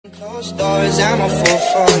Closed doors, I'm a fool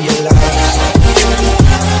for your love.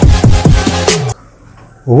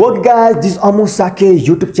 What guys, this is SHAKYA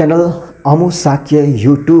YouTube channel. SHAKYA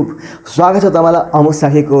YouTube. स्वागत छ तपाईलाई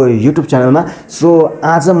SHAKYA को YouTube च्यानलमा. सो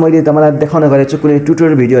आज मैले तपाईलाई देखाउन गएको छु कुनै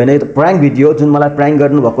ट्युटोरियल भिडियो हैन, यो त प्राङ्क भिडियो जुन मलाई प्राङ्क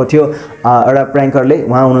गर्नु भएको थियो एउटा प्राङ्करले.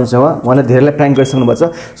 उहाँ हुनुहुन्छ, उहाँले धेरैलाई प्राङ्क गरिसक्नु भएको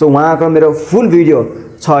छ. सो उहाँको मेरो फुल भिडियो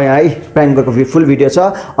छ यहाँ है, प्राङ्क गरेको फुल भिडियो छ.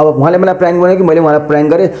 अब उहाँले मलाई प्राङ्क गर्यो कि मैले उहाँलाई प्राङ्क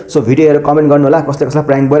गरे. सो भिडियो हेरेर कमेन्ट गर्नु होला कसले कसलाई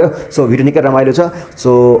प्राङ्क गर्यो. सो भिडियो निकै रमाइलो छ. सो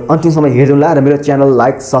अन्तिमसम्म हेर्नु होला र मेरो च्यानल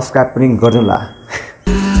लाइक सब्स्क्राइब पनि गर्नु होला.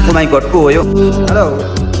 Oh my god, who are you? Hello.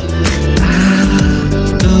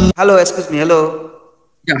 Hello, excuse me, hello.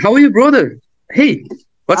 Yeah, how are you, brother? Hey,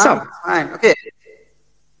 what's up? Fine, okay.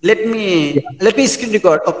 Let me screen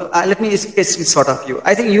record. Okay, let me take a screenshot of you.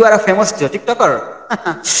 I think you are a famous TikToker.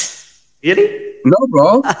 Really? No,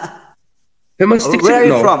 bro. Famous TikToker. Where are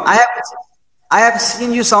you from? I have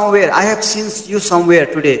seen you somewhere. I have seen you somewhere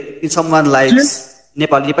today in someone lives.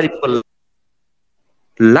 Nepali people.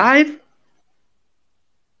 Live?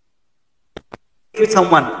 With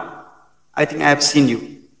someone. I think I have seen you.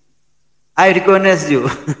 I recognize you.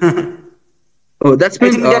 Oh, that's I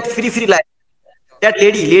think that free life. That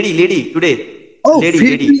lady today. Oh, lady.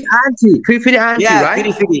 Free auntie, Yeah,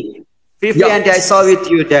 right? Free Yeah. auntie. I saw with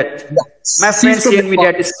you that. My friend She's from sent me Nepal.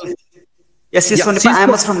 that. Yes, she's Yeah, from she's Nepal. I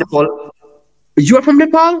from- was from Nepal. You are from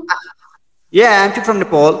Nepal? Yeah, I'm from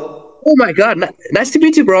Nepal. Oh my god, nice to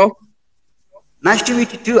meet you, bro. Nice to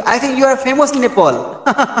meet you too. I think you are famous in Nepal.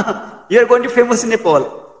 You are going to be famous in Nepal.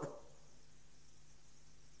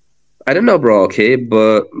 I don't know, bro, okay,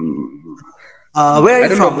 but... Where are I you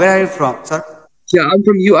don't from? know. Where are you from, sir? Yeah, I'm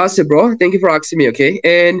from USA, bro. Thank you for asking me, okay?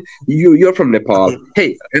 And you're from Nepal. Okay.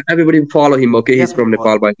 Hey, everybody follow him, okay? Yeah, He's from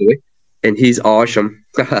Nepal, by the way. And he's awesome.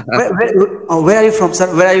 Where are you from, sir?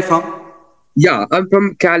 Where are you from? Yeah, I'm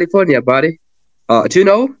from California, buddy. Do you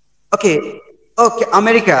know? Okay,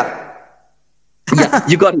 America. Yeah,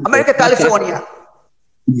 you got it. America, California.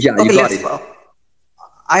 Yeah, Okay, you got let's. it.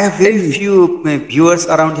 I have very few viewers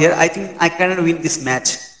around here. I think I cannot win this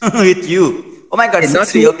match with you. Oh my God, Hey, not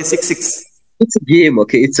 6-3. you. Okay, 6-6. It's a game,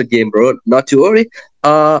 okay? It's a game, bro. Not to worry.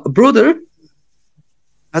 Brother,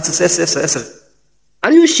 Yes, sir.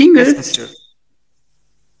 are you a singer? Yes, mister.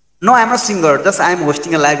 No, I'm not a singer. Just I'm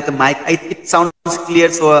hosting a live with the mic. It sounds clear,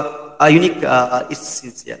 so unique.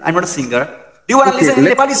 It's yeah. I'm not a singer. Do you want to Okay, listen to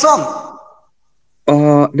Nepali song?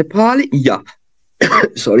 Nepali? Yeah.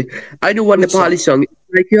 Sorry. I know one Which Nepali song.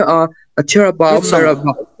 Like a Cherabao, Which song?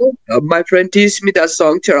 Merabao. My friend teaches me that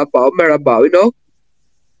song, Cherabao, Merabao, you know?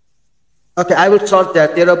 Okay, I will search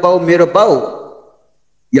that. Tera bau, mero bau.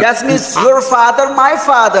 Yeah. That means your father, my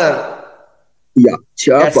father. Yeah. That's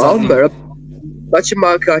Cherabao, something. Merabao. Macha,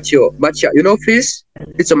 Macha. You know fish?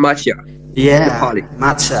 It's a Macha. Yeah, Nepali.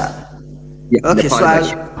 matcha. Yeah, Okay, so Nepali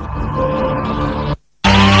I'll...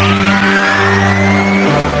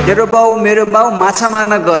 Tero bau, mero bau, macha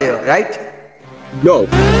marna gayo, right? No.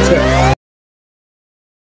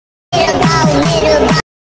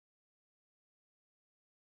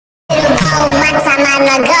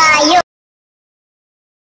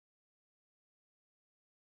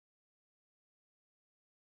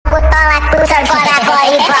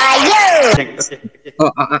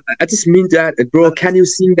 I just mean that, bro. Can you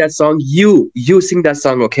sing that song? You sing that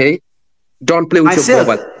song, okay? Don't play with Myself?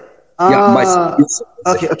 your mobile. Yeah, myself.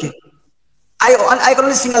 Okay. I can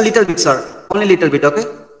only sing a little bit, sir. Only a little bit, okay?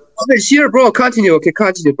 Okay, sure, bro. Continue, okay?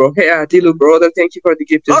 Continue, bro. Hey, Dilu, brother. Thank you for the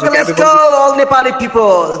gift. Okay, let's go, all Nepali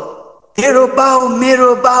people. Tero bau,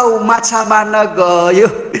 mero bau, macha marna gayo.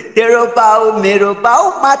 Tero bau, mero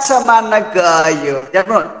bau, macha marna gayo. That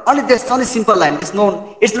one, only simple line. It's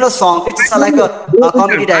not a song. It's like a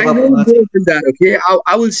comedy type I of. know more than that, okay?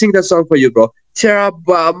 I will sing that song for you, bro.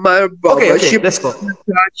 Okay, let's go.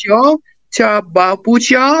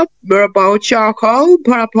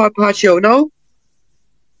 No?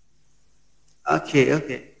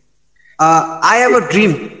 Okay. I have a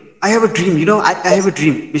dream. You know, I have a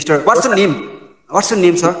dream, mister. What's your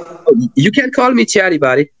name, sir? You can call me Cherry,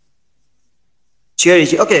 buddy. Cherry.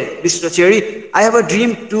 Okay, Mr. Cherry. I have a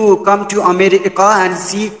dream to come to America and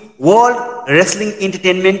see World Wrestling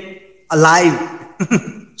Entertainment live.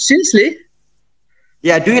 Seriously?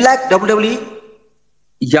 Yeah, do you like WWE?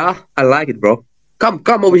 Yeah, I like it, bro. Come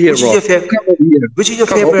over here, Which bro. is your favorite? Come over here. Which is your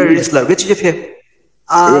Come over favorite here. wrestler? Which is your favorite?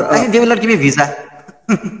 I think they will not give me visa.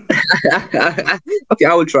 Okay,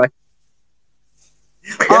 I will try.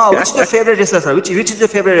 Which is your favorite wrestler, sir? Which is your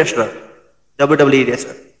favorite wrestler? WWE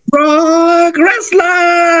wrestler. Brock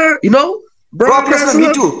Wrestler! You know? Brock Lesnar,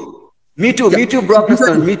 me too. Me too, Brock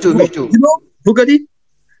Lesnar, me too. You know Bugatti?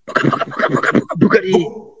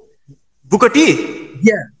 Bugatti. Booker T?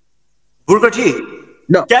 Yeah. Burkati.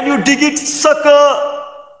 No. Can you dig it, sucker?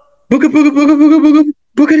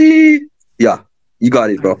 Bukari. Yeah, you got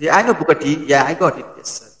it, bro. Yeah, I know Bukati. Yeah, I got it. Yes,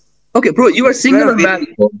 sir. Okay, bro, you are single or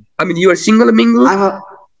married? Bro? I mean, you are single or mingle?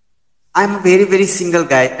 I'm a very, very single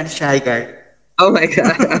guy and shy guy. Oh my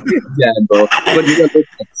god. Yeah, bro. But you don't look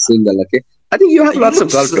like single, okay? I think you have You lots look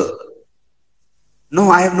of girlfriends. No,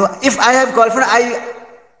 I have no. If I have girlfriend,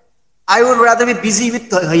 I would rather be busy with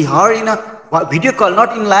her in a video call,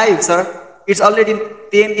 not in live, sir. It's already 10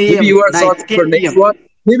 Maybe a.m. you are night, searching for 10 next p.m. one.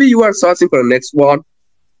 Maybe you are searching for next one.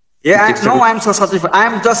 Yeah, I'm so searching for.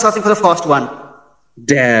 I'm just searching for the first one.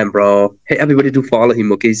 Damn, bro. Hey, everybody do follow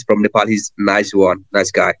him, okay? He's from Nepal. He's nice one. Nice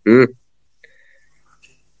guy.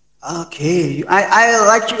 Okay, I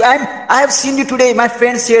like you. I have seen you today. My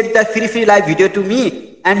friend shared that free live video to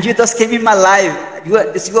me, and you just came in my live. You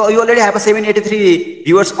already have a 783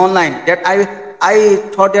 viewers online. That I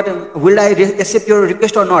thought that will I accept your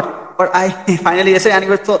request or not? But I finally accepted,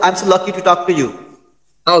 and I'm so lucky to talk to you.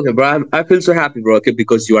 Okay, bro. I feel so happy, bro, okay,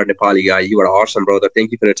 because you are Nepali guy. You are awesome, brother.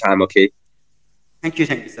 Thank you for the time, okay? Thank you,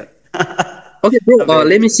 sir. Okay, bro.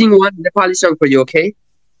 Let me sing one Nepali song for you, okay?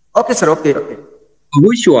 Okay, sir. Okay.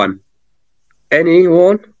 Which one?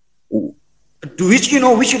 Anyone? Which you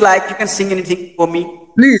like, you can sing anything for me.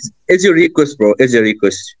 Please, it's your request, bro. It's your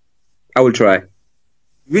request. I will try.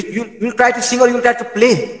 You'll try to sing or you'll try to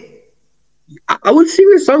play? I will sing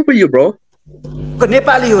a song for you, bro.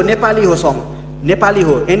 Nepali ho song. Nepali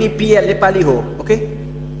ho. NEPL Nepali ho. Okay?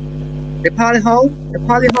 Nepali ho?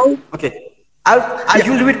 Okay.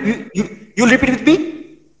 You'll repeat with me?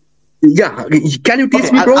 Yeah. Can you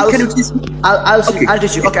teach me, bro? Can you teach me? I'll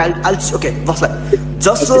teach you. Okay, I'll teach you. Okay, what's that?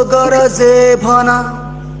 Jaso garaje bhana.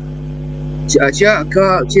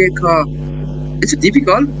 It's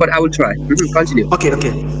difficult, but I will try. Continue. Okay.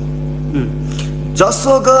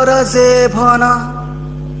 Jaso garaje bhana.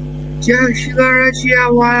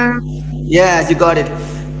 Yeah, you got it.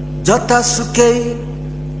 Jata suke.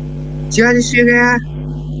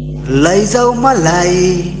 Laizau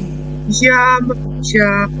malai.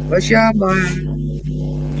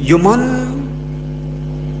 Human.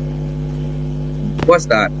 What's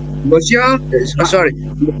that? Sorry.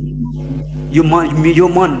 Human.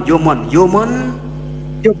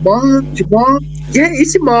 Yeah,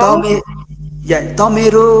 it's mom. Yeah,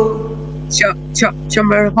 Tomero.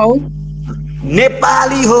 Chamber ho.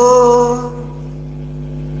 Nepali ho.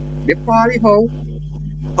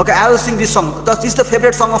 Okay, I will sing this song. This is the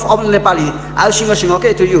favorite song of all Nepali. I'll sing,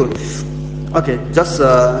 okay, to you. Okay, just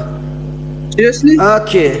Seriously?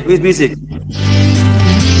 Okay, with music.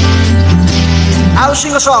 I'll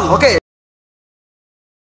sing a song, okay.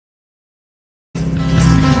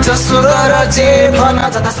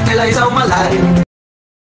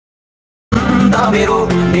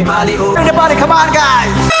 Nepali, come on,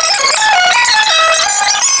 guys.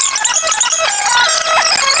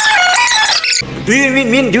 Do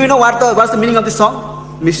you know what's the meaning of this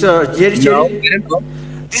song, Mr. Jerry? No, I don't know.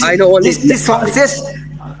 I know only this song says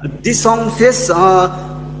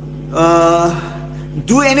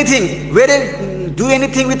do anything, do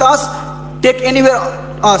anything with us, take anywhere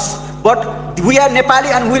us. But we are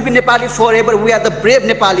Nepali and we'll be Nepali forever. We are the brave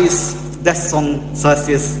Nepalis. That song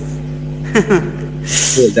says.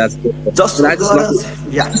 Oh, that's good.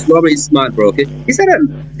 Yeah. That's very smart, bro. Okay, is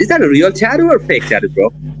that a real tattoo or fake tattoo,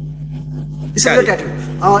 bro? It's a real tattoo.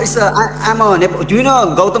 Do you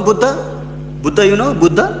know Gautam Buddha? Buddha, you know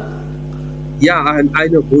Buddha? Yeah, I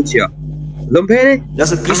know Buddha. Lumpini?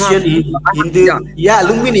 That's a Christian, Hindu. Yeah,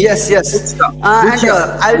 Lumpini. Yes. And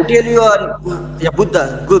I'll tell you,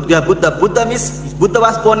 Buddha. Good. Yeah, Buddha. Buddha means Buddha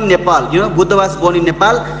was born in Nepal. You know, Buddha was born in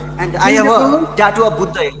Nepal, and I have a tattoo of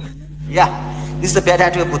Buddha. Yeah, this is the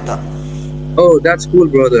tattoo of Buddha. Oh, that's cool,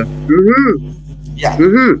 brother. Yeah.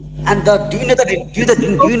 And do you know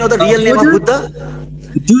the real name of Buddha?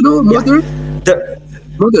 Do you know mother? The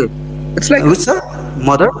mother. It's like who's sir?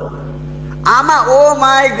 Mother? Ama. Oh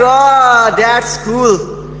my God, that's cool.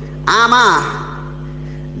 Ama.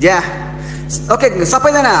 Yeah. Okay.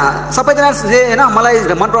 सबैजना हैन मलाई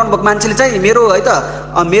मन पराउनु भएको मान्छेले चाहिँ मेरो है त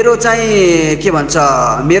मेरो चाहिँ के भन्छ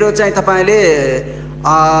मेरो चाहिँ तपाईले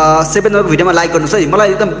 7 नम्बरको भिडियोमा लाइक गर्नुस् है मलाई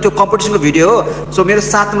एकदम त्यो कम्पिटिसनको भिडियो हो सो मेरो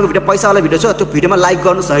 7 नम्बरको भिडियो पैसा वाला भिडियो छ त्यो भिडियोमा लाइक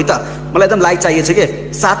गर्नुस् है त मलाई एकदम लाइक चाहिएको छ के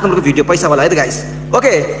 7 नम्बरको भिडियो पैसा वाला है त guys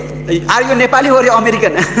okay are you Nepali or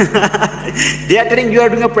American they are telling you are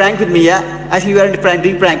doing a prank with me yeah I think you are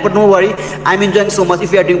doing prank but no worry I'm enjoying so much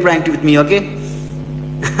if you are doing prank with me okay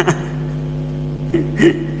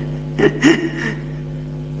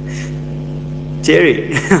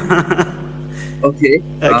Cherry okay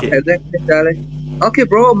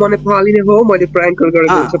bro म नेपाली नै हो मैले prank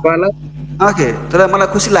गरेको छ पाला okay तर मलाई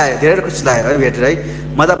खुसी लाग्यो धेरै खुसी लाग्यो है भेटेर है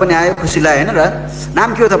मजा पनि आयो खुसी लाग्यो होइन र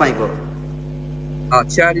नाम के हो तपाईँको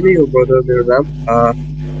च्यारी नै हो ब्रदर मेरो नाम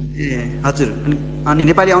ए हजुर अनि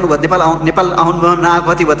नेपाली आउनुभयो नेपाल आउनुभयो नआएको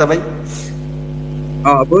कति भयो तपाईँ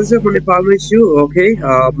ब्रदर म नेपालमै छु ओके म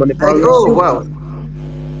नेपालमै ओ छु वाउ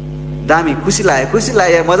दामी खुसी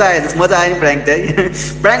लाग्यो मजा आयो नि प्र्याङ्क त है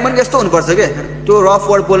प्र्याङ्क पनि यस्तो हुनुपर्छ क्या त्यो रफ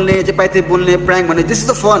वर्ड बोल्ने जे पाइते बोल्ने प्र्याङ्क भन्ने दिस इज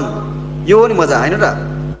द फन यो हो नि मजा होइन र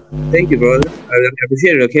thank you brother I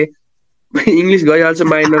appreciate okay English गइहाल्छ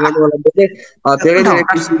mind नगर्नु होला धेरै धेरै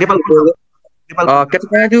खुसी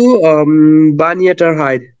काठमाडौँ बानियाटार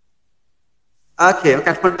हाइड ओके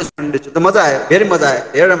काठमाडौँ त मजा आयो धेरै मजा आयो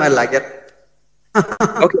धेरै रमाइलो लाग्यो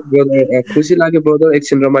ओके ब्रदर खुसी लाग्यो ब्रदर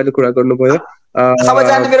एकछिन रमाइलो कुरा गर्नुभयो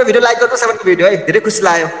सबैजनाले मेरो भिडियो लाइक गर्नु सबैको भिडियो है धेरै खुसी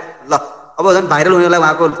लाग्यो ल अब झन् भाइरल हुनेलाई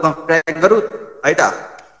उहाँको ट्र्याक गरौँ है त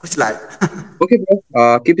खुसी लाग्यो Okay,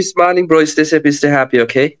 bro. Keep smiling, bro. Stay safe, stay happy,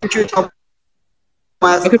 okay? Thank you so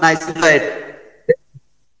much. Okay. Nice to meet you.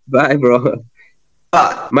 Bye, bro.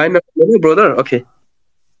 Bye. Mind my brother? Okay.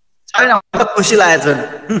 खुसी लाग्यो झन्